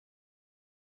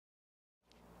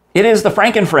It is the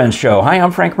Frank and Friends show. Hi,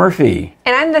 I'm Frank Murphy.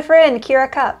 And I'm the friend,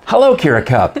 Kira Cup. Hello, Kira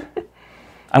Cup.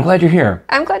 I'm glad you're here.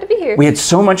 I'm glad to be here. We had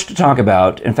so much to talk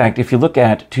about. In fact, if you look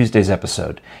at Tuesday's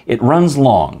episode, it runs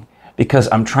long because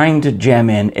I'm trying to jam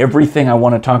in everything I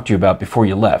want to talk to you about before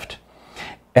you left.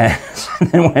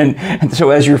 And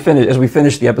so as we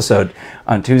finished the episode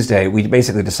on Tuesday, we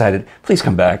basically decided, please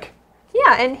come back.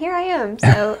 Yeah, and here I am.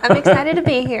 So I'm excited to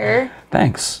be here.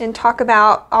 Thanks. And talk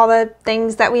about all the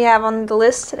things that we have on the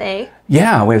list today.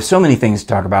 Yeah, we have so many things to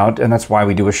talk about, and that's why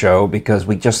we do a show, because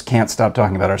we just can't stop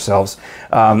talking about ourselves.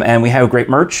 And we have great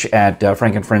merch at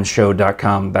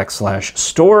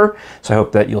frankandfriendshow.com/store. So I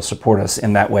hope that you'll support us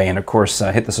in that way. And of course,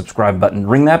 hit the subscribe button,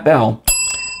 ring that bell,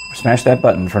 smash that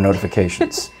button for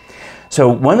notifications. So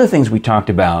one of the things we talked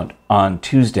about on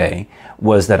Tuesday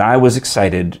was that I was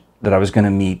excited that I was going to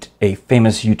meet a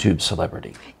famous YouTube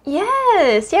celebrity.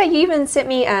 Yes. Yeah, you even sent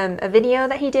me a video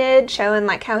that he did showing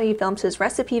like how he films his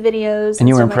recipe videos. And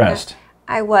you were impressed.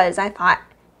 I was. I thought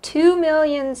 2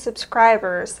 million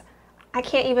subscribers. I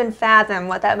can't even fathom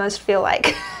what that must feel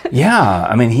like. Yeah.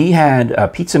 I mean, he had a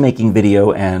pizza making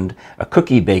video and a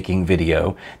cookie baking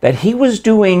video that he was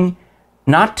doing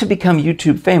not to become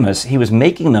YouTube famous. He was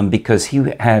making them because he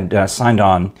had signed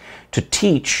on to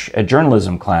teach a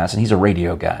journalism class, and he's a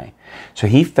radio guy. So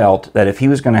he felt that if he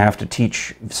was going to have to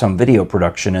teach some video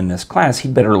production in this class,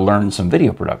 he'd better learn some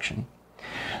video production.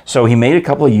 So he made a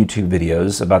couple of YouTube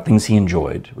videos about things he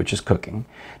enjoyed, which is cooking,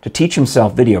 to teach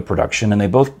himself video production, and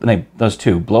those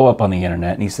two blow up on the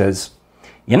internet, and he says,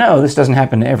 you know, this doesn't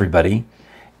happen to everybody.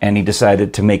 And he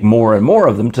decided to make more and more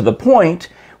of them, to the point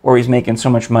where he's making so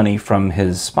much money from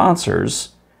his sponsors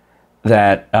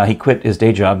that he quit his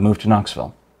day job, moved to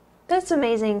Knoxville. That's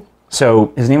amazing.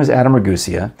 So his name is Adam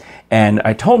Ragusa, and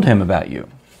I told him about you.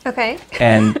 Okay.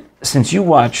 And since you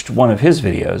watched one of his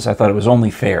videos, I thought it was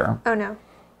only fair. Oh, no.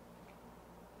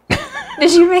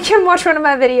 Did you make him watch one of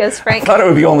my videos, Frank? I thought it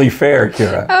would be only fair,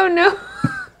 Kira. Oh, no.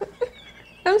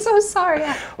 I'm so sorry.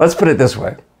 Let's put it this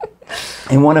way.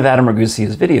 In one of Adam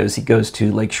Ragusa's videos, he goes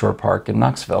to Lakeshore Park in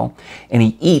Knoxville, and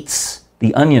he eats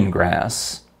the onion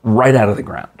grass right out of the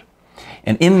ground.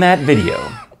 And in that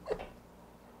video,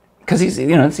 because he's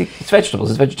vegetables,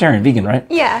 he's vegetarian, vegan, right?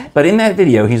 Yeah. But in that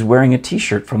video, he's wearing a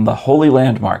t-shirt from the Holy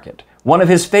Land Market, one of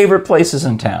his favorite places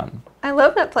in town. I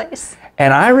love that place.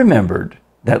 And I remembered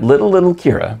that little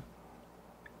Kira.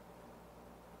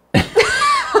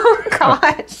 Oh,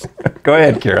 gosh. Go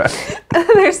ahead, Kira.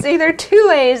 There's either two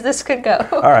ways this could go.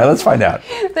 All right, let's find out.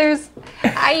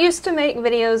 I used to make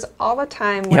videos all the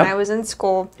time when I was in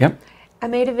school. Yep. I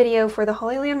made a video for the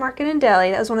Holy Land Market in Delhi.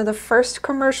 That was one of the first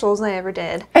commercials I ever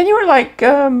did. And you were like,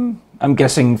 I'm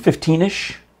guessing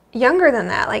 15-ish? Younger than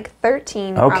that, like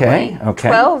 13 okay, probably. Okay.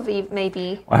 12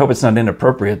 maybe. Well, I hope it's not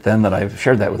inappropriate then that I've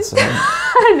shared that with someone.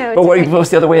 No, but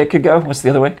what's the other way it could go? What's the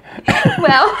other way?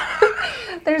 Well,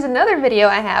 there's another video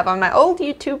I have on my old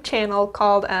YouTube channel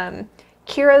called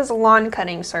Kira's Lawn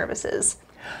Cutting Services.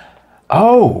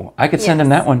 Oh, I could send him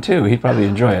that one too. He'd probably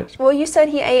enjoy it. Well, you said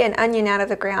he ate an onion out of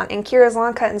the ground. In Kira's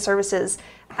Lawn Cutting Services,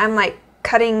 I'm like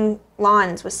cutting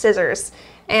lawns with scissors.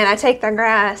 And I take the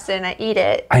grass and I eat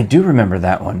it. I do remember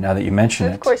that one now that you mention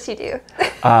it. Of course you do.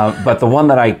 But the one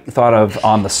that I thought of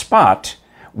on the spot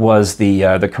was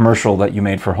the commercial that you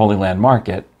made for Holy Land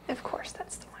Market. Of course,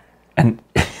 that's the one. And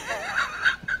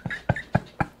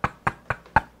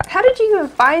how did you even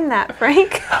find that,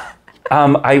 Frank?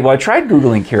 I tried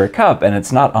Googling Kira Cup, and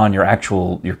it's not on your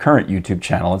current YouTube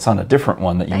channel. It's on a different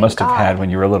one that you must have had when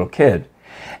you were a little kid.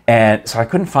 And so I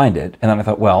couldn't find it. And then I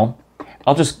thought, well,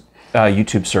 I'll just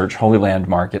YouTube search Holy Land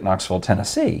Market, Knoxville,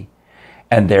 Tennessee.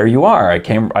 And there you are.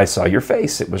 I saw your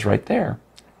face. It was right there.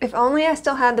 If only I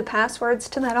still had the passwords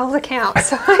to that old account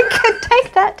so I could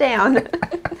take that down.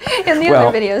 And the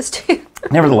other videos too.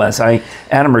 Nevertheless,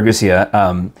 Adam Ragusa,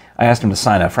 I asked him to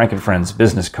sign a Frank and Friends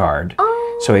business card. Oh.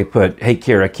 So he put, hey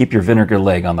Kira, keep your vinegar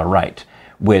leg on the right,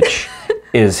 which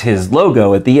is his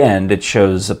logo at the end. It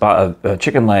shows a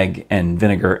chicken leg and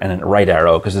vinegar and a right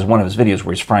arrow, because there's one of his videos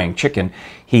where he's frying chicken.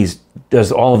 He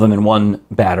does all of them in one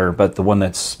batter, but the one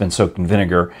that's been soaked in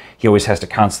vinegar, he always has to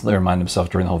constantly remind himself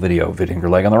during the whole video, vinegar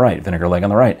leg on the right, vinegar leg on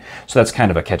the right. So that's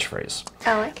kind of a catchphrase.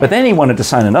 I like it. But then he wanted to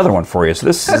sign another one for you. So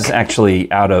this is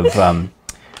actually out of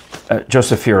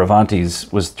Joseph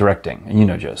Fioravanti's was directing, and you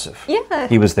know Joseph. Yeah.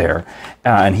 He was there,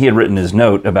 and he had written his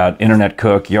note about internet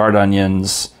cook, yard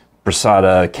onions,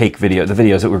 brasada, cake video, the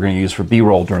videos that we're going to use for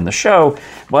B-roll during the show.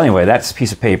 Well, anyway, that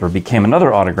piece of paper became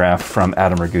another autograph from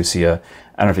Adam Ragusa.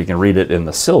 I don't know if you can read it in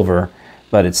the silver,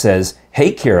 but it says,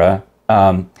 hey Kira,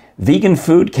 vegan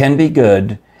food can be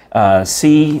good.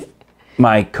 See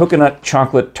my coconut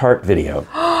chocolate tart video.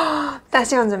 That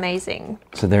sounds amazing.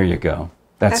 So there you go.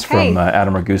 That's Okay. from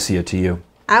Adam Ragusia to you.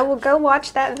 I will go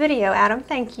watch that video, Adam.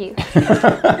 Thank you.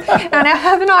 And I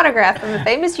have an autograph from a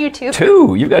famous YouTuber.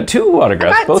 Two. You've got two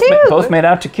autographs. I got two. Both made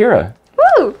out to Kira.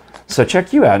 Woo! So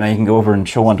check you out. Now you can go over and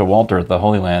show one to Walter at the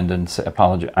Holy Land and say,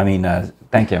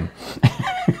 thank him.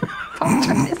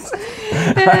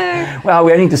 Well,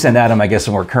 we need to send Adam, I guess,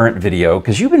 a more current video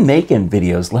because you've been making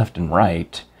videos left and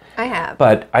right. I have.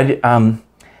 But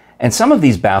and some of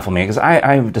these baffle me because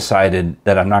I've decided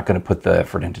that I'm not going to put the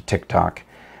effort into TikTok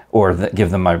or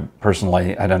give them my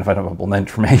personally identifiable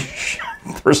information.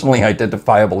 Personally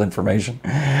identifiable information.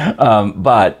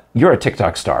 But you're a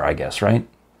TikTok star, I guess, right?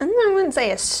 I wouldn't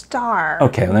say a star.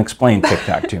 Okay, well, then explain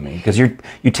TikTok to me because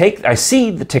I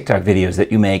see the TikTok videos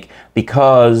that you make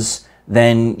because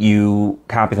then you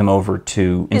copy them over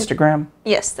to Instagram.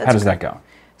 Yes, that's How does that go?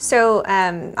 So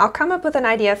I'll come up with an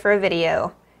idea for a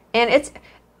video, and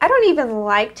I don't even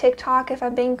like TikTok if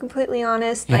I'm being completely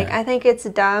honest. Yeah. Like I think it's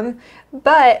dumb,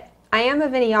 but I am a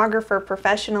videographer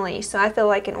professionally, so I feel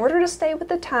like in order to stay with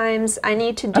the times, I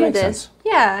need to do makes this. sense.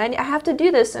 Yeah, I have to do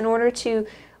this in order to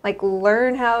like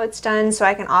learn how it's done so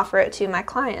I can offer it to my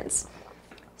clients.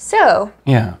 So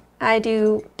Yeah. I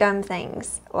do dumb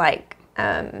things like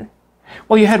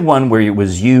Well, you had one where it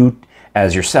was you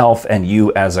as yourself and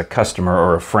you as a customer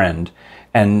or a friend.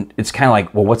 And it's kind of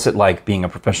like, well, what's it like being a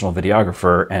professional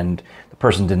videographer? And the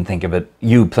person didn't think of it,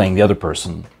 you playing the other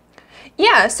person.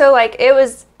 yeah, so like it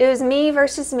was me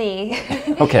versus me.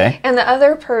 Okay. And the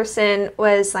other person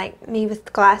was like me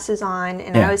with glasses on,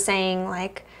 and Yeah. I was saying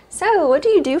like, so what do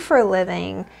you do for a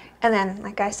living? And then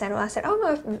like I said, oh, I'm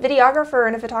a videographer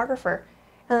and a photographer.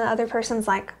 And the other person's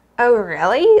like, oh,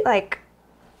 really? Like,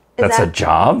 is That's a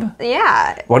job?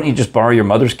 Yeah, Why don't you just borrow your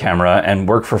mother's camera and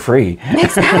work for free?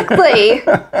 exactly.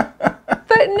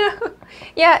 But no,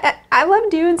 yeah, I love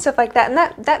doing stuff like that.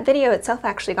 And that video itself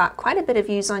actually got quite a bit of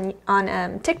views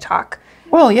on TikTok.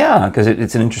 Well, yeah, because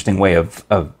it's an interesting way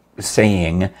of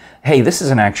saying, hey, this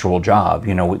is an actual job.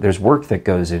 You know, there's work that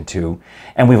goes into,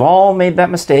 and we've all made that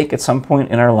mistake at some point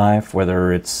in our life,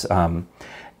 whether it's,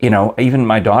 even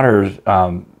my daughter's,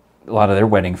 a lot of their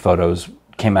wedding photos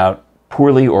came out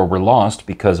poorly or were lost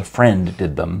because a friend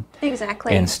did them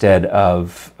Exactly. instead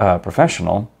of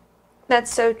professional.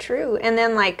 That's so true. And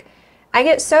then like I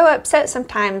get so upset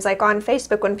sometimes like on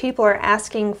Facebook when people are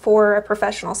asking for a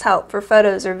professional's help for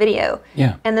photos or video.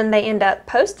 Yeah. And then they end up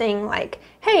posting like,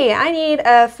 hey, I need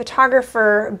a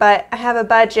photographer, but I have a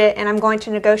budget and I'm going to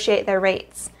negotiate their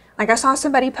rates. Like I saw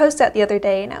somebody post that the other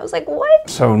day and I was like, what?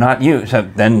 So not you. So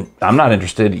then I'm not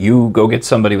interested. You go get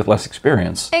somebody with less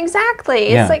experience.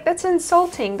 Exactly. Yeah. It's like, that's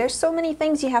insulting. There's so many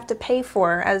things you have to pay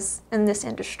for as in this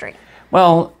industry.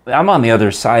 Well, I'm on the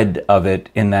other side of it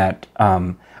in that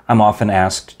I'm often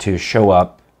asked to show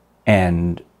up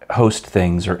and host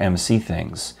things or MC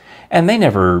things, and they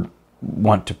never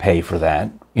want to pay for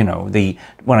that. You know,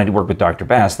 when I work with Dr.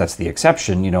 Bass, that's the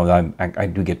exception. You know, I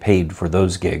do get paid for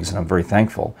those gigs, and I'm very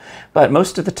thankful. But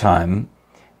most of the time,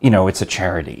 you know, it's a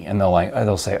charity, and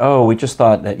they'll say, "Oh, we just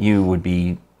thought that you would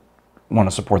want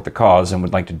to support the cause and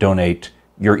would like to donate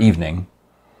your evening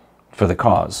for the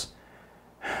cause."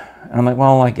 And I'm like,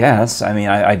 well, I guess. I mean,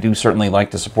 I do certainly like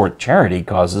to support charity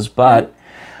causes, but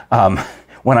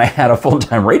when I had a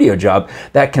full-time radio job,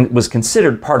 that was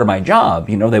considered part of my job.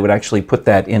 You know, they would actually put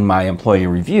that in my employee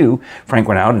review. Frank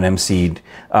went out and emceed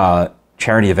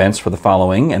charity events for the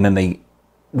following, and then they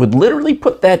would literally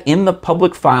put that in the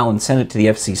public file and send it to the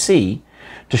FCC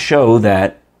to show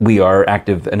that we are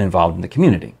active and involved in the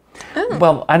community. Oh.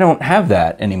 Well, I don't have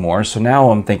that anymore, so now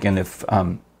I'm thinking if...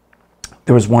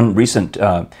 there was one recent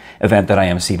event that I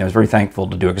emceed, and I was very thankful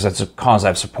to do it because that's a cause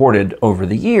I've supported over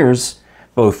the years,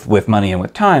 both with money and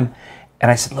with time. And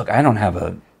I said, look, I don't have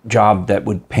a job that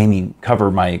would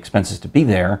cover my expenses to be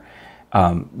there.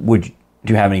 Do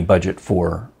you have any budget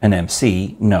for an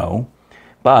MC? No.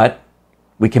 But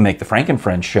we can make the Frank and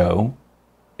Friends show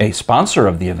a sponsor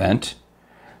of the event.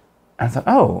 I thought,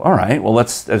 oh, all right. Well,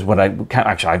 that's what I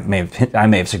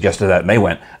may have suggested that, and they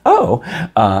went,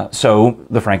 oh. So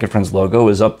the Frank and Friends logo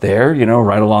is up there, you know,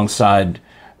 right alongside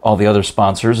all the other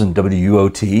sponsors and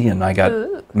WUOT, and I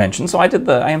got mentioned. So I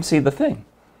emceed the thing.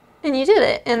 And you did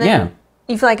it, and then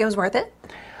you feel like it was worth it?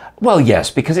 Well,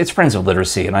 yes, because it's Friends of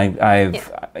Literacy, and I've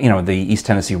the East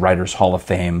Tennessee Writers Hall of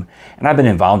Fame, and I've been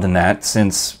involved in that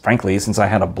since I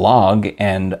had a blog,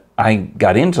 and I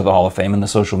got into the Hall of Fame in the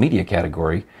social media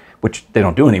category, which they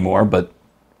don't do anymore, but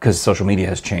because social media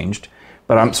has changed.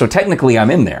 But so technically I'm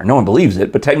in there. No one believes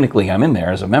it, but technically I'm in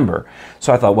there as a member.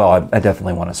 So I thought, well, I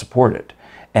definitely want to support it.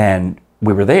 And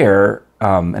we were there,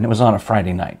 and it was on a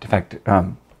Friday night. In fact,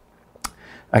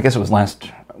 I guess it was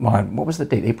well, what was the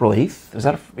date? April 8th? Is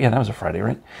that yeah, that was a Friday,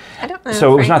 right? I don't know.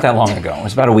 So it was not that long ago. It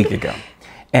was about a week ago.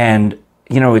 And,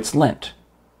 it's Lent.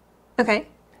 Okay.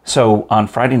 So on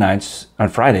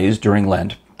Fridays during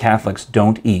Lent, Catholics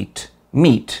don't eat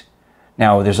meat.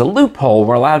 Now, there's a loophole.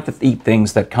 We're allowed to eat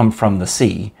things that come from the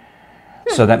sea.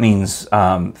 So that means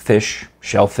fish,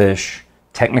 shellfish.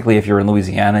 Technically, if you're in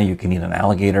Louisiana, you can eat an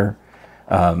alligator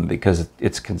because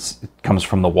it comes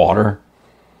from the water.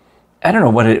 I don't know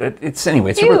what it's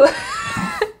anyway. It's Ew.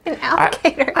 An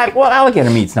alligator. Well, alligator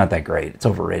meat's not that great. It's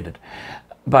overrated.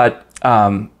 But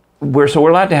we're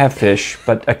allowed to have fish,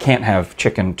 but I can't have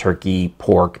chicken, turkey,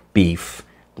 pork, beef,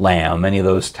 lamb, any of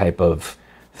those type of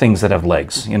things that have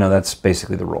legs. That's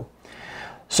basically the rule.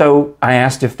 So I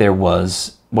asked if there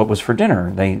was what was for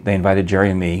dinner. They invited Jere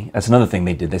and me. That's another thing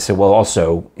they did. They said, well,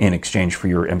 also in exchange for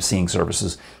your emceeing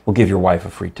services, we'll give your wife a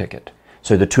free ticket.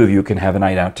 So the two of you can have a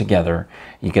night out together.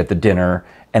 You get the dinner.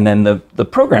 And then the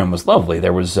program was lovely.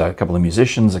 There was a couple of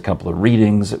musicians, a couple of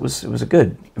readings. It was a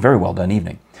good, very well done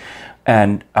evening.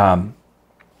 And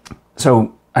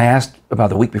so I asked about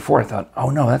the week before. I thought, oh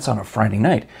no, that's on a Friday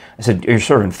night. I said, you're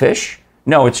serving fish?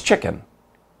 No, it's chicken.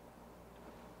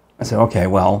 I said, okay,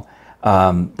 well,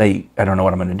 I don't know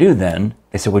what I'm going to do then.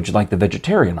 They said, would you like the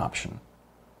vegetarian option?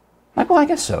 I'm like, well, I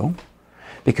guess so.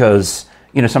 Because,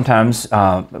 sometimes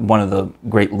one of the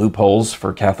great loopholes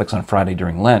for Catholics on Friday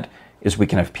during Lent is we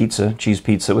can have pizza, cheese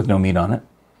pizza with no meat on it.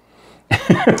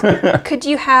 Could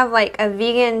you have like a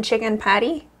vegan chicken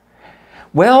patty?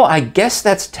 Well, I guess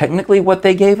that's technically what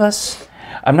they gave us.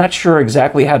 I'm not sure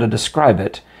exactly how to describe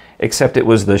it, except it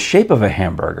was the shape of a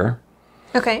hamburger.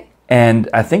 Okay. And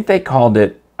I thought they called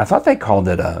it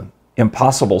a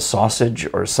impossible sausage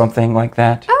or something like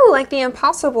that. Oh, like the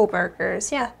Impossible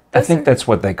Burgers, yeah. I think that's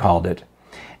what they called it.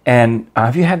 And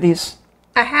have you had these?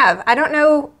 I have. I don't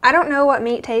know what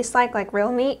meat tastes like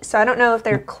real meat. So I don't know if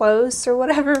they're closed or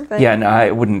whatever. But yeah, no,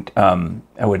 I wouldn't. Worry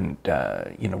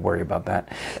about that.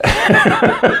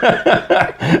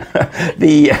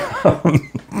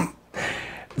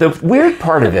 The weird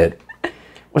part of it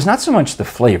was not so much the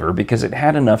flavor, because it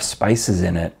had enough spices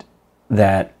in it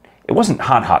that it wasn't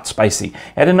hot spicy. It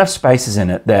had enough spices in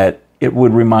it that it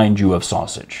would remind you of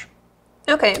sausage.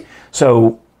 Okay.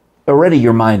 So already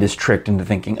your mind is tricked into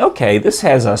thinking, okay, this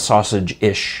has a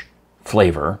sausage-ish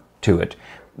flavor to it,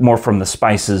 more from the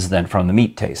spices than from the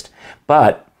meat taste.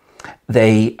 But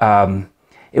it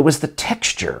was the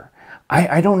texture.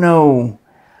 I don't know.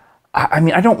 I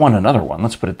mean, I don't want another one.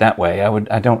 Let's put it that way.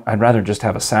 I'd rather just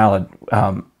have a salad,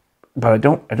 but I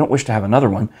don't wish to have another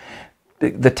one.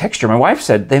 The texture, my wife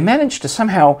said, they managed to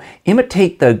somehow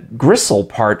imitate the gristle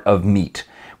part of meat,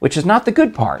 which is not the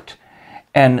good part.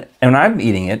 And I'm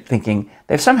eating it thinking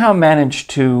they've somehow managed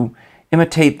to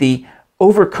imitate the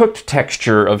overcooked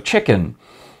texture of chicken.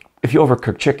 If you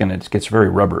overcook chicken, it gets very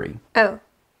rubbery. Oh.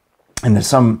 And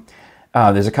there's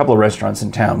a couple of restaurants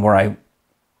in town where I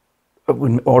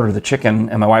would order the chicken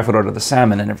and my wife would order the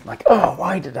salmon, and I'm like, oh,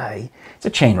 why did I? It's a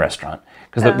chain restaurant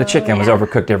because the chicken was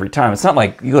overcooked every time. It's not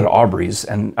like you go to Aubrey's,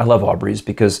 and I love Aubrey's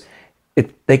because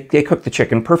they cook the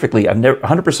chicken perfectly. I've never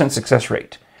 100% success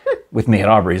rate with me at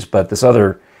Aubrey's, but this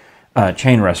other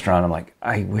chain restaurant, I'm like,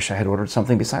 I wish I had ordered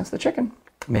something besides the chicken.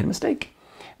 I made a mistake.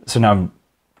 So now I'm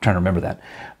trying to remember that.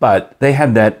 But they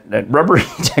had that rubbery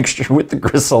texture with the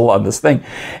gristle on this thing.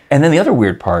 And then the other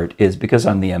weird part is because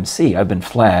I'm the MC, I've been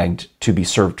flagged to be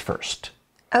served first.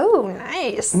 Oh,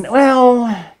 nice.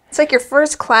 Well, it's like your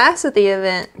first class at the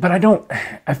event. But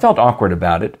I felt awkward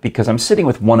about it because I'm sitting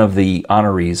with one of the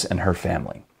honorees and her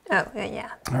family. Oh,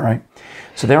 yeah. All right.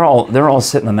 So they're all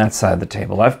sitting on that side of the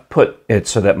table. I've put it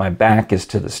so that my back is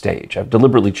to the stage. I've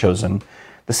deliberately chosen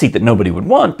the seat that nobody would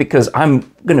want because I'm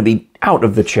going to be out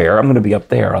of the chair. I'm going to be up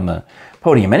there on the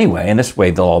podium anyway. And this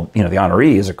way, the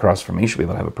honoree is across from me. She'll be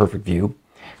able to have a perfect view.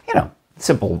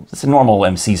 Simple. It's a normal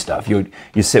MC stuff. You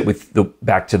sit with the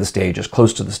back to the stage, as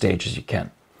close to the stage as you can.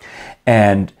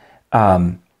 And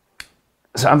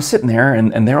so I'm sitting there,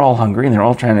 and they're all hungry, and they're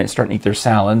all starting to eat their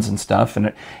salads and stuff.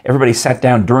 And everybody sat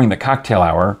down during the cocktail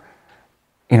hour.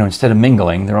 Instead of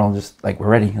mingling, they're all just like, we're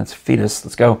ready. Let's feed us.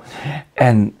 Let's go.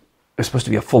 And it was supposed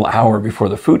to be a full hour before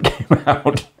the food came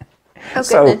out. Oh,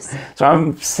 goodness. So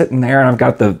I'm sitting there, and I've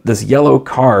got this yellow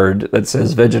card that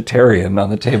says vegetarian on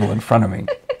the table in front of me.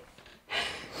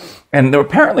 And there were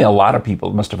apparently a lot of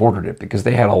people must have ordered it because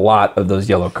they had a lot of those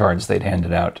yellow cards they'd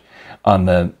handed out on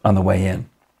the way in.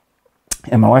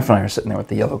 And my wife and I are sitting there with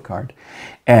the yellow card.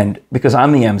 And because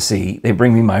I'm the MC, they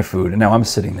bring me my food, and now I'm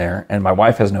sitting there, and my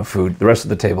wife has no food. The rest of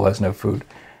the table has no food.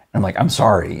 And I'm like, I'm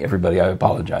sorry, everybody, I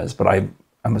apologize, but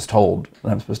I was told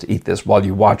that I'm supposed to eat this while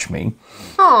you watch me.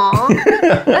 Aw,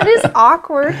 that is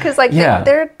awkward because like Yeah.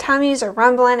 their tummies are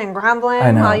rumbling and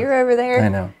grumbling while you're over there. I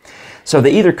know. So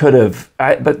they either could have,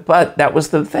 but that was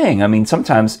the thing. I mean,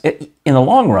 sometimes in the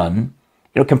long run,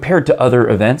 compared to other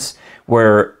events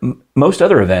where many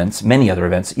other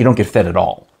events, you don't get fed at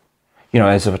all.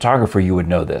 As a photographer, you would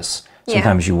know this.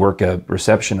 Sometimes you work a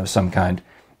reception of some kind,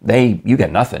 you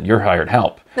get nothing. You're hired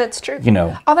help. That's true.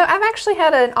 Although I've actually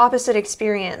had an opposite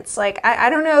experience. Like, I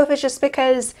don't know if it's just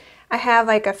because I have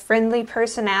like a friendly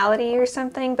personality or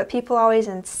something, but people always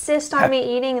insist on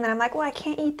me eating, and then I'm like, well, I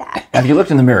can't eat that. Have you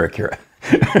looked in the mirror, Kira?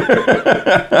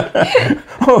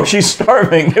 Oh, she's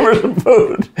starving. Give her some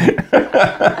food.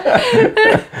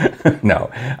 No,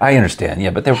 I understand.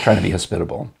 Yeah, but they were trying to be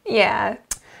hospitable. Yeah.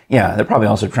 Yeah, they're probably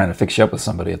also trying to fix you up with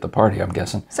somebody at the party, I'm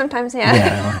guessing. Sometimes,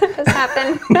 yeah. It does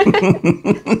happen.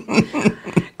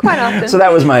 Quite often. So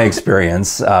that was my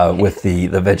experience with the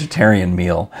vegetarian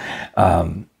meal.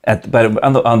 But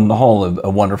on the whole, a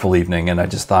wonderful evening, and I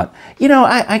just thought,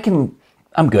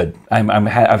 I'm good.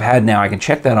 I've had now. I can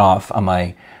check that off on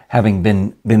my having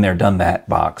been there, done that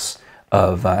box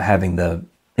of having the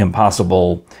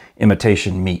impossible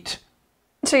imitation meat.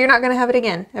 So you're not going to have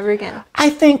it ever again?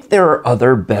 I think there are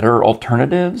other better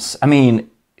alternatives. I mean,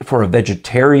 for a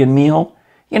vegetarian meal,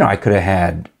 I could have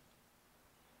had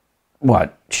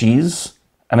cheese.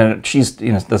 I mean, cheese,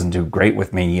 doesn't do great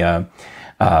with me. In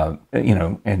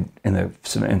the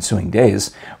ensuing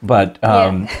days, but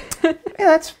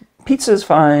pizza is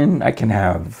fine. I can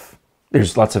have.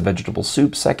 There's lots of vegetable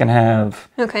soups I can have.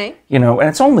 Okay. And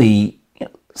it's only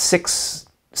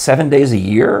 6-7 days a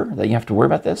year that you have to worry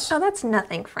about this. Oh, that's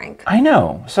nothing, Frank. I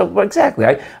know. So exactly,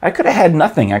 I could have had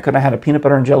nothing. I could have had a peanut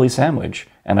butter and jelly sandwich,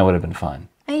 and I would have been fine.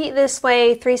 I eat this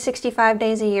way 365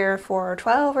 days a year for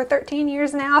 12 or 13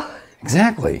 years now.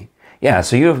 Exactly. Yeah.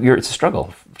 So it's a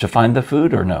struggle to find the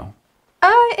food, or no?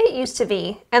 It used to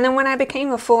be. And then when I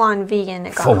became a full-on vegan,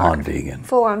 it got hard.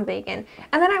 Full-on vegan.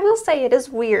 And then I will say it is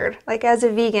weird, like as a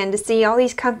vegan, to see all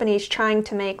these companies trying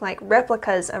to make like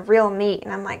replicas of real meat.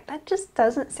 And I'm like, that just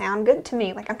doesn't sound good to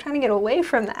me. Like, I'm trying to get away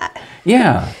from that.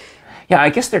 Yeah. Yeah, I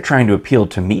guess they're trying to appeal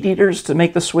to meat eaters to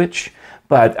make the switch.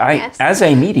 But as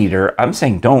a meat eater, I'm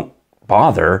saying don't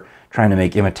bother trying to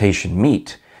make imitation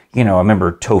meat. I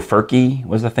remember tofurkey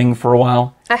was a thing for a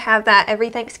while. I have that every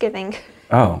Thanksgiving.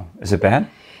 Oh, is it bad?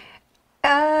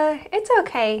 It's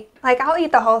okay. Like, I'll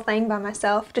eat the whole thing by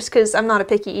myself just because I'm not a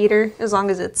picky eater, as long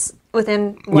as it's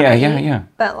within what I eat. Yeah.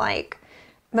 But, like,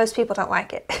 most people don't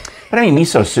like it. But, I mean,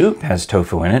 miso soup has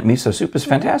tofu in it. Miso soup is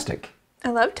fantastic.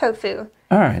 I love tofu.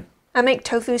 All right. I make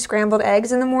tofu scrambled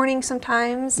eggs in the morning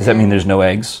sometimes. Does that mean there's no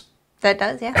eggs? That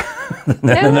does, yeah.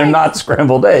 Then they're not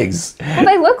scrambled eggs. Well,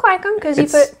 they look like them because you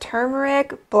put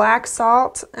turmeric, black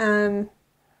salt, so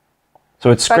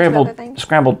it's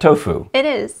scrambled tofu. It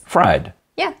is. Fried.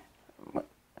 Yeah.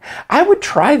 I would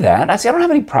try that. I don't have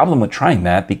any problem with trying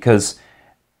that because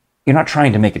you're not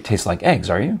trying to make it taste like eggs,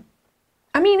 are you?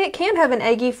 I mean, it can have an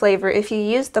eggy flavor if you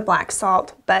use the black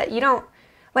salt, but you don't.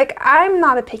 Like, I'm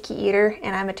not a picky eater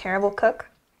and I'm a terrible cook.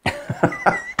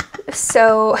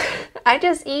 So I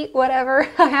just eat whatever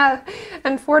I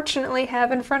unfortunately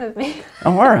have in front of me.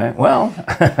 Oh, all right. Well,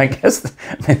 I guess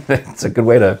that's a good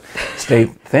way to stay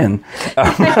thin.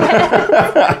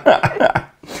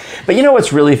 But you know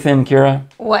what's really thin, Kira?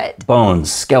 What?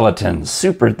 Bones, skeletons,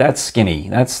 that's skinny.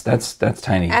 That's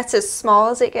tiny. That's as small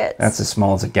as it gets. That's as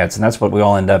small as it gets. And that's what we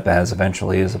all end up as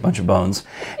eventually, is a bunch of bones.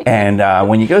 And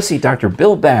when you go see Dr.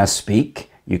 Bill Bass speak,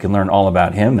 you can learn all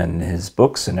about him and his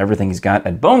books and everything he's got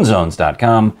at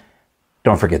bonezones.com.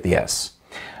 Don't forget the S.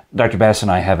 Dr. Bass and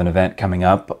I have an event coming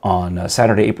up on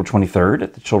Saturday, April 23rd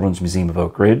at the Children's Museum of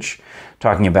Oak Ridge,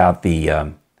 talking about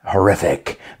the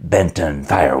horrific Benton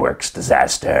fireworks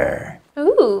disaster.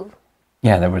 Ooh.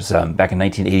 Yeah, there was, back in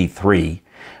 1983,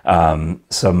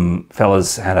 some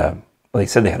fellas they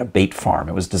said they had a bait farm.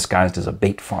 It was disguised as a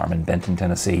bait farm in Benton,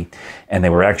 Tennessee, and they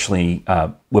were actually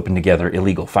whipping together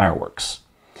illegal fireworks.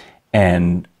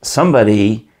 And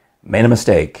somebody made a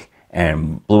mistake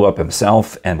and blew up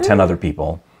himself and 10 other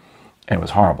people, and it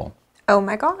was horrible. Oh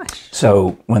my gosh.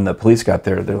 So when the police got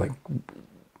there, they're like,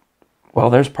 well,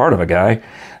 there's part of a guy.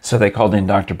 So they called in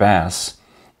Dr. Bass,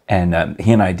 and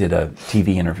he and I did a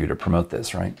TV interview to promote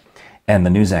this, right? And the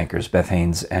news anchors, Beth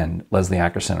Haynes and Leslie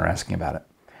Ackerson, are asking about it.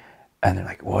 And they're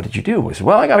like, what did you do? We said,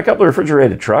 well, I got a couple of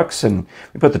refrigerated trucks, and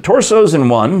we put the torsos in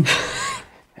one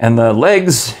and the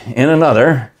legs in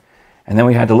another. And then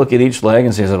we had to look at each leg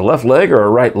and say, is it a left leg or a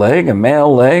right leg, a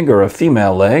male leg or a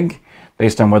female leg,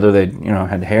 based on whether they,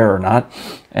 had hair or not.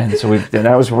 And so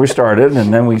that was where we started.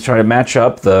 And then we tried to match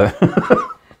up the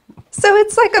So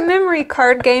it's like a memory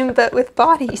card game, but with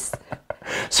bodies.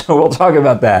 So we'll talk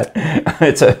about that.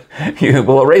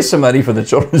 We'll raise some money for the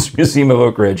Children's Museum of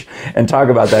Oak Ridge and talk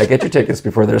about that. Get your tickets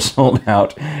before they're sold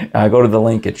out. Go to the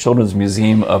link at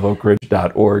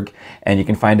childrensmuseumofoakridge.org, and you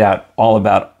can find out all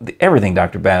about everything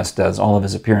Dr. Bass does, all of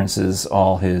his appearances,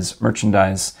 all his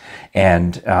merchandise,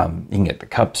 and you can get the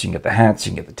cups, you can get the hats,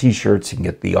 you can get the t-shirts, you can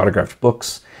get the autographed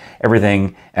books,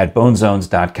 everything at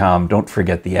bonezones.com. Don't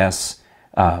forget the S.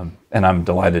 And I'm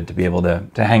delighted to be able to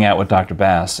hang out with Dr.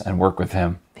 Bass and work with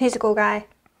him. He's a cool guy.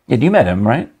 Yeah, you met him,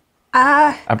 right?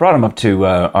 I brought him up to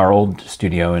our old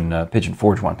studio in Pigeon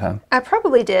Forge one time. I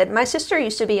probably did. My sister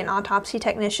used to be an autopsy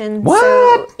technician.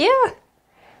 What? So, yeah.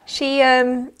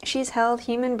 She's held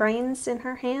human brains in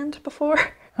her hand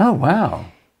before. Oh, wow.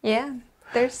 Yeah.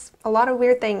 There's a lot of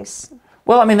weird things.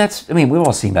 Well, we've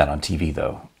all seen that on TV,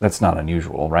 though. That's not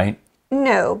unusual, right?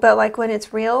 No, but like when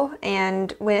it's real,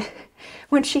 and when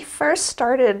she first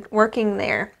started working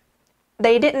there,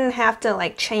 they didn't have to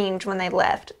like change when they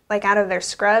left. Like out of their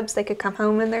scrubs, they could come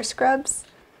home in their scrubs.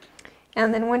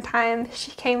 And then one time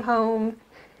she came home,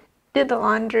 did the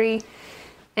laundry,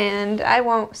 and I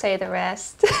won't say the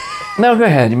rest. No, go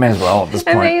ahead. You may as well at this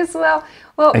point. I may as well.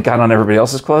 Well, it got on everybody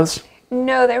else's clothes?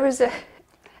 No, there was a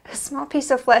small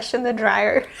piece of flesh in the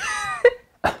dryer.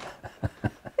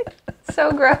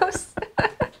 So gross.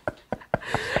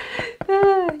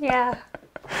 Yeah.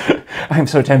 I'm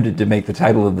so tempted to make the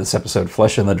title of this episode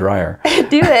Flesh in the Dryer.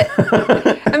 Do it.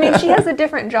 I mean, she has a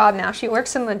different job now. She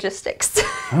works in logistics.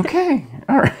 Okay.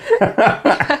 All right.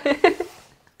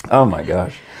 Oh my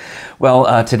gosh.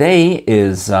 Well, today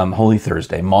is Holy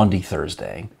Thursday, Maundy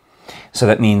Thursday. So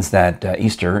that means that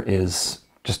Easter is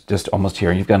just almost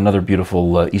here. You've got another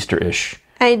beautiful Easter-ish.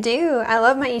 I do. I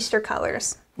love my Easter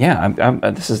colors. Yeah, I don't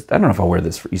know if I'll wear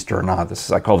this for Easter or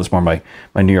not. I call this more my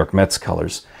New York Mets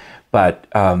colors. But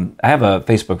I have a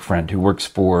Facebook friend who works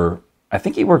for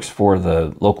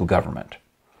the local government.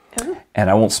 Oh. And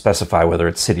I won't specify whether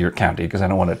it's city or county because I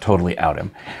don't want to totally out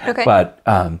him. Okay. But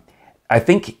I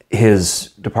think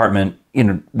his department,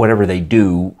 whatever they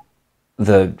do,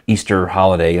 the Easter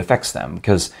holiday affects them.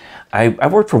 Because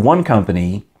I've worked for one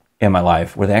company in my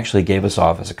life where they actually gave us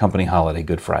off as a company holiday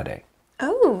Good Friday.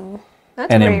 Oh.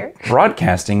 That's and rare. In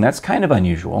broadcasting, that's kind of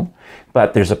unusual.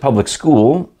 But there's a public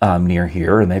school near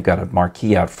here, and they've got a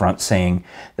marquee out front saying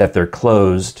that they're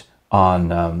closed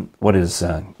on what is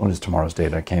tomorrow's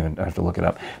date? I have to look it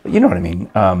up. But you know what I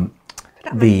mean.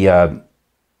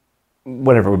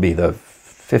 Whatever it would be, the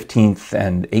 15th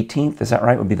and 18th, is that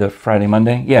right? Would be the Friday,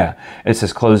 Monday? Yeah. It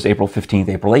says closed April 15th,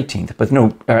 April 18th, but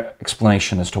no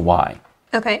explanation as to why.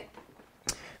 Okay.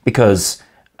 Because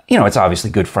it's obviously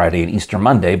Good Friday and Easter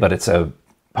Monday, but it's a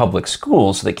public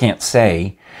school, so they can't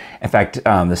say. In fact,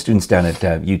 the students down at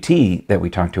UT that we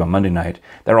talked to on Monday night,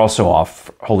 they're also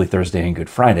off Holy Thursday and Good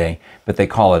Friday, but they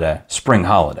call it a spring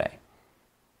holiday.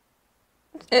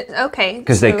 Okay.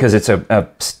 Because it's a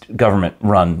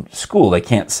government-run school, they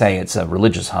can't say it's a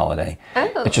religious holiday.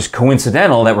 Oh. It's just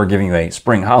coincidental that we're giving you a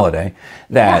spring holiday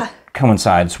that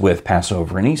coincides with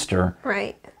Passover and Easter.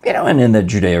 Right. And in the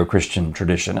Judeo-Christian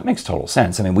tradition, it makes total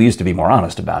sense. I mean, we used to be more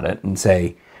honest about it and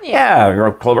say,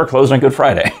 we're closed on Good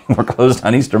Friday. We're closed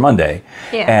on Easter Monday.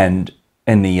 Yeah. And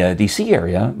in the D.C.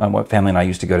 area, my family and I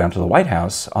used to go down to the White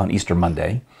House on Easter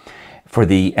Monday for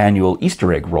the annual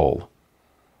Easter egg roll.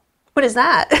 What is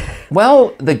that?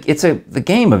 Well, the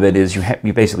game of it is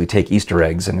you basically take Easter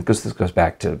eggs, and this goes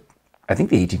back to, I think,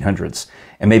 the 1800s,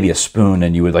 and maybe a spoon,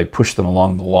 and you would push them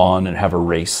along the lawn and have a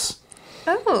race.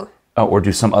 Oh. Or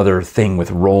do some other thing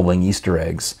with rolling Easter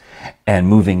eggs and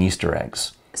moving Easter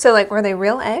eggs. So, were they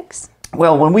real eggs?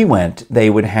 Well, when we went, they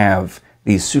would have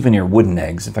these souvenir wooden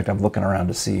eggs. In fact, I'm looking around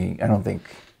to see, I don't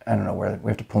know where,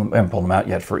 we haven't pulled them out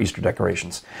yet for Easter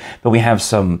decorations. But we have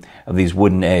some of these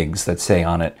wooden eggs that say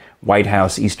on it, White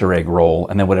House Easter egg roll,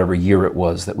 and then whatever year it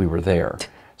was that we were there.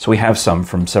 So we have some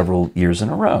from several years in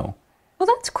a row. Well,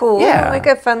 that's cool. Yeah. Like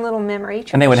a fun little memory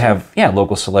tradition. And they would have,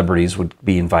 local celebrities would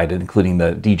be invited, including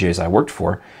the DJs I worked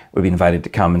for, would be invited to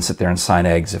come and sit there and sign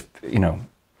eggs if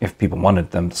people wanted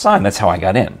them to sign. That's how I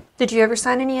got in. Did you ever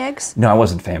sign any eggs? No, I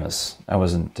wasn't famous. I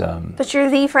wasn't... But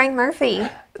you're the Frank Murphy.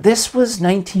 This was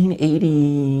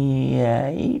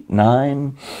 1988,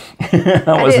 9.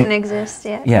 I didn't exist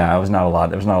yet. Yeah, there was not a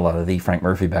lot of the Frank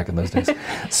Murphy back in those days.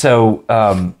 So,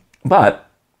 but...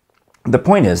 The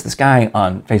point is, this guy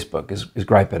on Facebook is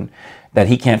griping that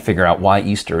he can't figure out why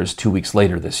Easter is 2 weeks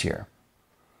later this year.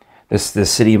 This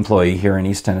city employee here in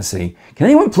East Tennessee, can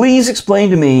anyone please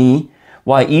explain to me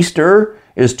why Easter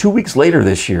is 2 weeks later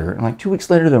this year? I'm like, 2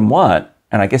 weeks later than what?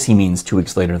 And I guess he means 2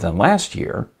 weeks later than last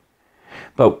year.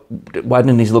 But why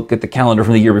didn't he look at the calendar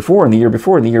from the year before and the year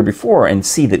before and the year before and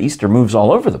see that Easter moves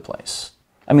all over the place?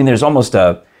 I mean, there's almost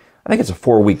I think it's a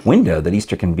 4-week window that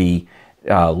Easter can be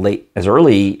late, as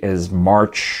early as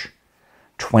March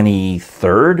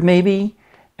 23rd, maybe,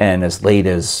 and as late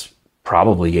as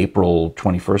probably April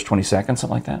 21st, 22nd, something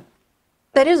like that.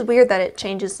 That is weird that it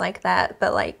changes like that,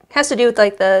 but like has to do with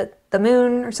like the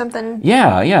moon or something.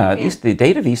 Yeah. The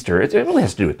date of Easter, it really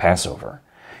has to do with Passover,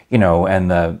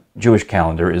 and the Jewish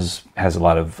calendar has a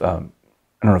lot of, I don't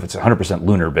know if it's 100%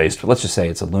 lunar based, but let's just say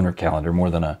it's a lunar calendar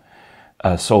more than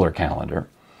a solar calendar.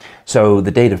 So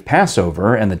the date of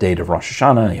Passover and the date of Rosh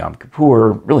Hashanah, Yom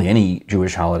Kippur, really any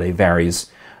Jewish holiday varies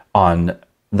on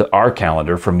our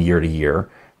calendar from year to year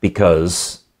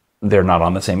because they're not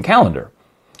on the same calendar.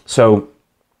 So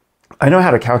I know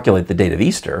how to calculate the date of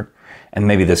Easter, and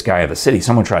maybe this guy of the city,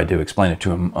 someone tried to explain it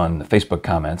to him on the Facebook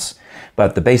comments,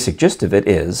 but the basic gist of it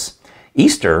is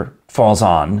Easter falls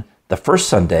on the first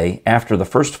Sunday after the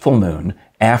first full moon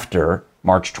after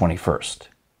March 21st.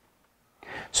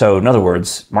 So in other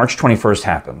words, March 21st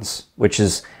happens, which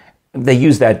is, they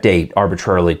use that date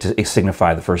arbitrarily to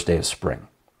signify the first day of spring.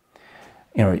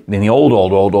 In the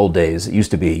old days, it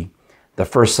used to be the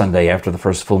first Sunday after the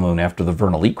first full moon after the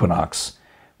vernal equinox,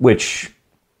 which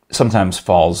sometimes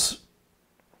falls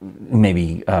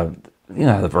maybe, how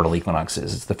the vernal equinox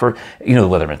is. It's the first, the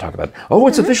weathermen talk about,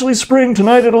 it's officially spring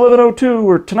tonight at 11:02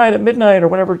 or tonight at midnight or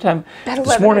whatever time. At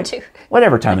this morning, 11:02.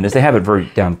 Whatever time it is. They have it very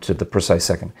down to the precise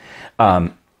second.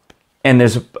 And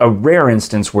there's a rare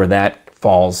instance where that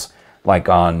falls like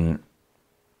on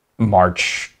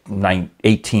March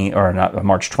 18th or not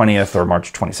March 20th or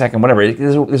March 22nd, whatever.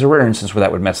 There's a rare instance where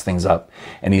that would mess things up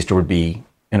and Easter would be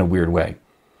in a weird way.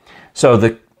 So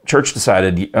the church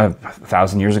decided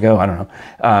 1,000 years ago, I don't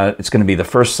know, it's going to be the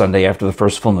first Sunday after the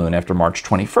first full moon after March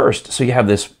 21st. So you have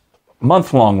this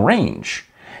month-long range,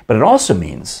 but it also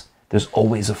means there's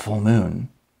always a full moon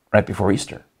right before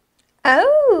Easter.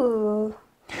 Oh.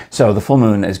 So the full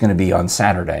moon is going to be on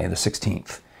Saturday, the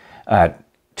 16th, at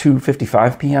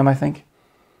 2:55 p.m., I think.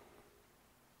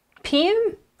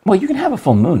 PM? Well, you can have a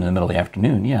full moon in the middle of the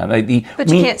afternoon, yeah. But you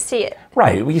can't see it.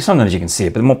 Right. Well, sometimes you can see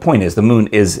it. But the point is, the moon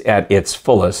is at its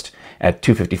fullest at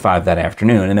 2:55 that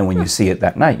afternoon. And then when you see it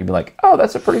that night, you'll be like, oh,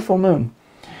 that's a pretty full moon.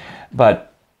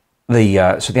 But so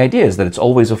the idea is that it's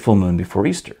always a full moon before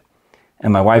Easter.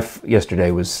 And my wife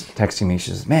yesterday was texting me. She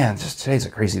says, man, today's a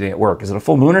crazy day at work. Is it a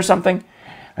full moon or something?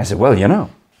 I said, well,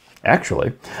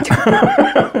 actually,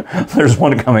 there's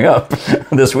one coming up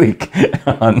this week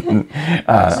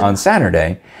on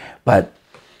Saturday. But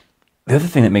the other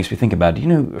thing that makes me think about,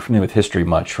 you're familiar with history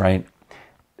much, right?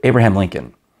 Abraham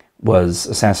Lincoln was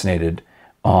assassinated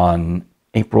on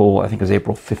April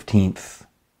 15th,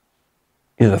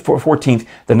 either the 14th,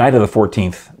 the night of the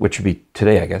 14th, which would be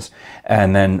today, I guess,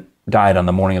 and then died on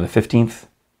the morning of the 15th,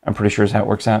 I'm pretty sure is how it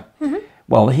works out. Mm-hmm.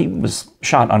 Well, he was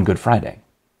shot on Good Friday.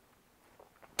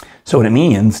 So what it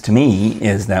means to me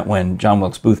is that when John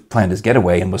Wilkes Booth planned his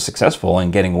getaway and was successful in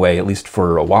getting away, at least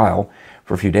for a while,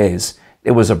 for a few days,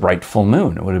 it was a bright full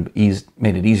moon. It would have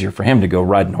made it easier for him to go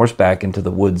riding horseback into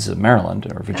the woods of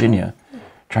Maryland or Virginia,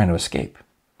 trying to escape.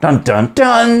 Dun, dun,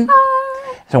 dun!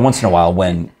 So once in a while,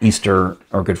 when Easter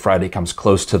or Good Friday comes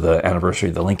close to the anniversary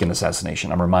of the Lincoln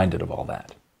assassination, I'm reminded of all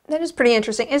that. That is pretty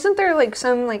interesting. Isn't there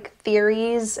some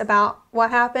theories about what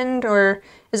happened, or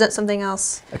is that something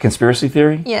else? A conspiracy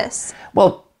theory? Yes.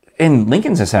 Well, in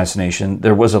Lincoln's assassination,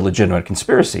 there was a legitimate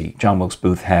conspiracy. John Wilkes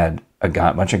Booth had a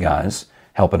bunch of guys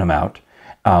helping him out.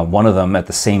 One of them, at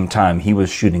the same time he was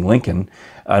shooting Lincoln,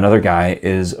 another guy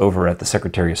is over at the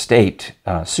Secretary of State,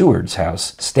 Seward's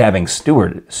house, stabbing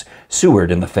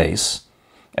Seward in the face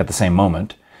at the same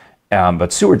moment.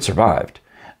 But Seward survived.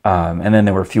 And then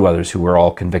there were a few others who were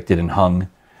all convicted and hung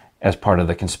as part of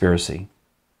the conspiracy.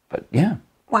 But yeah.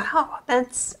 Wow,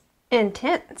 that's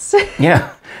intense.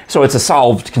 Yeah. So it's a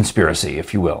solved conspiracy,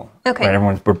 if you will. Okay.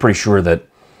 Right? We're pretty sure that,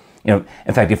 in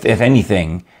fact, if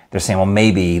anything, they're saying, well,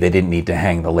 maybe they didn't need to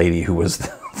hang the lady who was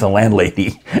the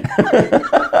landlady.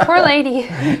 Poor lady.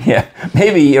 Yeah.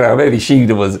 Maybe she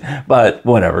was, but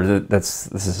whatever. This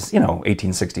is,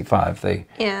 1865.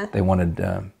 They wanted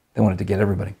to get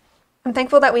everybody. I'm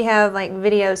thankful that we have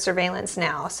video surveillance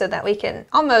now so that we can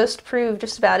almost prove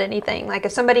just about anything. Like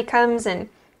if somebody comes and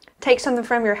takes something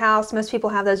from your house, most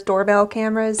people have those doorbell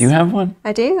cameras. Do you have one?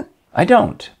 I do. I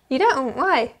don't. You don't?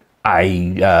 Why?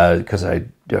 Because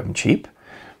I'm cheap.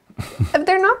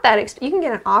 They're not that expensive. You can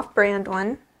get an off-brand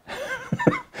one.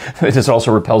 This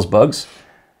also repels bugs?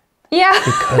 Yeah.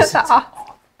 Because it's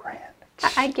off-brand.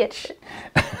 I get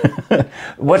it.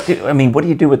 What do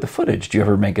you do with the footage? Do you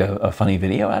ever make a funny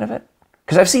video out of it?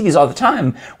 Because I see these all the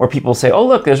time where people say, "Oh,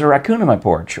 look, there's a raccoon on my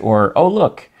porch," or "Oh,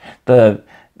 look, I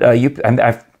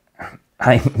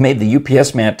made the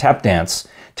UPS man tap dance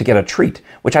to get a treat,"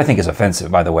 which I think is offensive,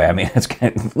 by the way. I mean,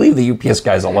 leave the UPS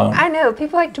guys alone. I know,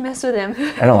 people like to mess with him.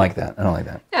 I don't like that. I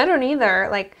don't either.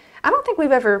 Like, I don't think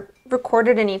we've ever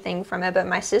recorded anything from it, but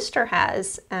my sister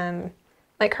has.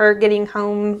 Like her getting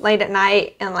home late at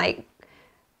night, and like,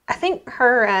 I think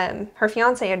her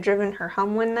fiance had driven her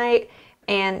home one night,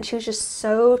 and she was just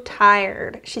so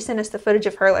tired. She sent us the footage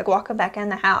of her like walking back in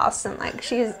the house, and like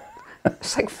she's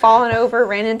just like falling over,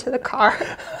 ran into the car.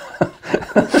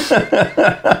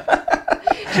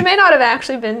 She may not have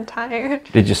actually been tired.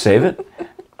 Did you save it?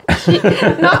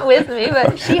 Not with me,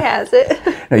 but she has it.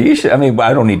 No, you should. I mean,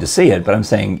 I don't need to see it, but I'm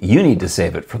saying you need to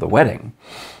save it for the wedding.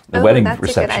 The wedding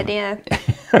reception. That's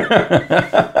a good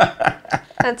idea.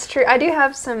 That's true. I do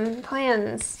have some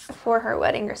plans for her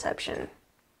wedding reception.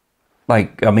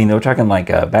 Like, I mean, we're talking like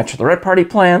bachelorette party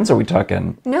plans, or are we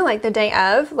talking? No, like the day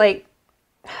of. Like,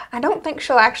 I don't think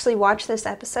she'll actually watch this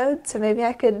episode, so maybe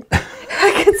I could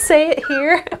say it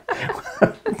here.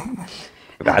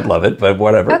 I'd love it, but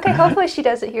whatever. Okay, hopefully she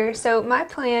does it here. So my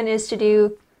plan is to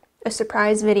do a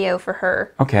surprise video for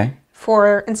her. Okay.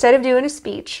 Instead of doing a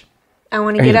speech, I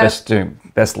want to get up.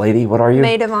 Best lady? What are you?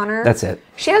 Maid of honor. That's it.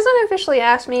 She hasn't officially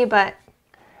asked me, but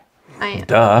I am.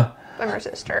 Duh. I'm her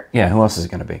sister. Yeah, who else is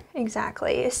it going to be?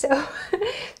 Exactly. So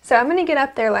I'm going to get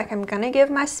up there like I'm going to give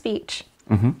my speech.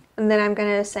 Mm-hmm. And then I'm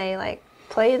going to say, like,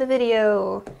 play the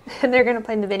video. And they're going to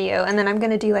play the video. And then I'm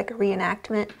going to do, like, a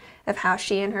reenactment of how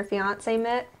she and her fiance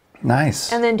met.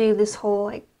 Nice. And then do this whole,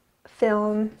 like,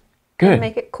 film. Good. And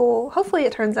make it cool. Hopefully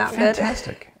it turns out good.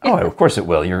 Fantastic. Oh, of course it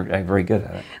will. You're very good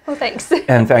at it. Well, thanks. And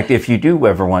in fact, if you do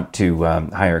ever want to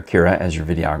hire Kira as your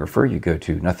videographer, you go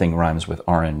to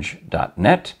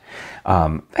nothingrhymeswithorange.net.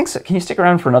 Thanks. Can you stick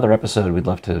around for another episode? We'd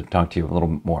love to talk to you a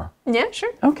little more. Yeah,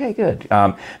 sure. Okay, good.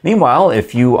 Meanwhile,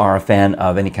 if you are a fan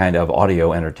of any kind of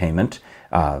audio entertainment,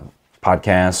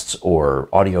 podcasts or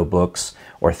audiobooks,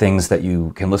 or things that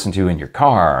you can listen to in your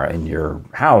car, in your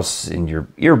house, in your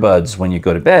earbuds, when you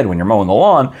go to bed, when you're mowing the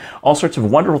lawn, all sorts of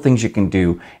wonderful things you can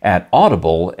do at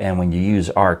Audible. And when you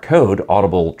use our code,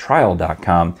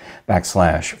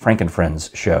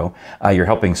 audibletrial.com/FrankandFriends show, you're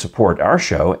helping support our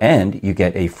show, and you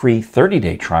get a free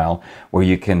 30-day trial where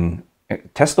you can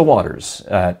test the waters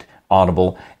at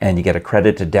Audible, and you get a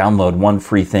credit to download one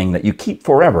free thing that you keep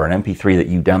forever, an MP3 that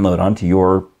you download onto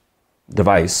your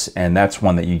device, and that's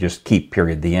one that you just keep,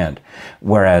 period, the end.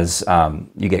 Whereas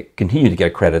you continue to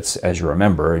get credits as you're a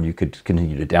member, and you could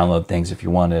continue to download things if you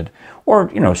wanted,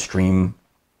 or stream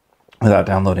without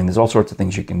downloading. There's all sorts of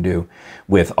things you can do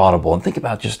with Audible. And think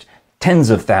about just tens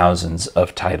of thousands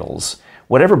of titles.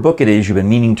 Whatever book it is you've been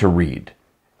meaning to read.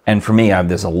 And for me,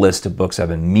 there's a list of books I've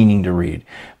been meaning to read.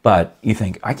 But you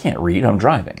think, I can't read, I'm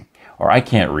driving. Or I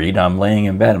can't read, I'm laying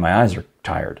in bed and my eyes are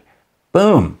tired.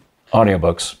 Boom!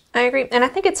 Audiobooks. I agree. And I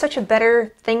think it's such a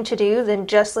better thing to do than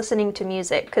just listening to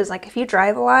music. Because like if you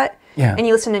drive a lot and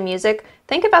you listen to music,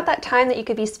 think about that time that you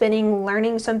could be spending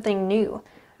learning something new.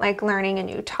 Like learning a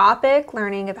new topic,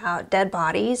 learning about dead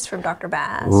bodies from Dr.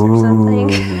 Bass or something.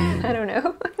 I don't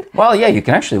know. Well, yeah, you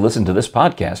can actually listen to this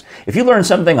podcast. If you learn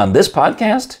something on this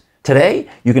podcast today,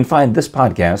 you can find this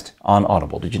podcast on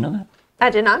Audible. Did you know that? I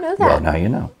did not know that. Well, now you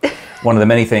know. One of the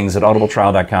many things at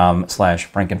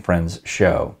audibletrial.com/FrankandFriends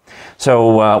show.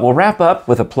 So we'll wrap up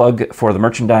with a plug for the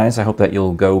merchandise. I hope that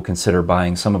you'll go consider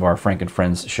buying some of our Frank and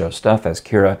Friends show stuff as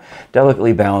Kira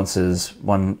delicately balances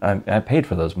one. I paid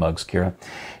for those mugs, Kira.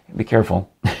 Be careful.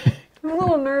 I'm a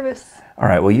little nervous. All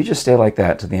right, well, you just stay like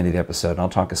that to the end of the episode, and I'll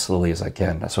talk as slowly as I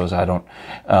can so as I don't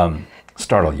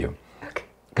startle you. Okay.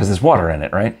 Because there's water in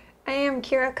it, right? I am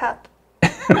Kira Cup.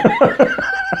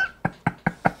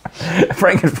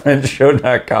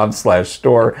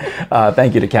 frankandfriendshow.com/store.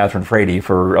 Thank you to Kathryn Frady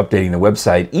for updating the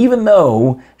website, even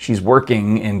though she's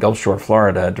working in Gulf Shore,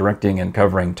 Florida, directing and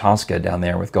covering Tosca down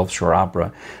there with Gulf Shore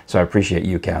Opera. So I appreciate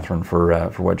you, Kathryn,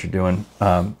 for what you're doing.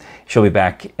 She'll be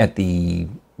back at the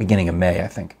beginning of May, I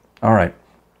think. All right.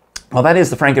 Well, that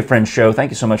is the Frank and Friends show. Thank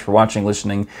you so much for watching,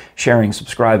 listening, sharing,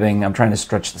 subscribing. I'm trying to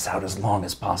stretch this out as long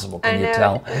as possible. Can you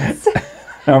tell?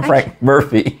 I'm Frank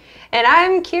Murphy. And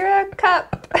I'm Kira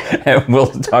Cup. And we'll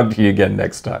talk to you again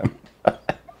next time.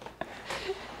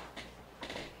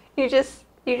 You're just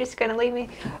gonna leave me?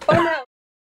 Oh no.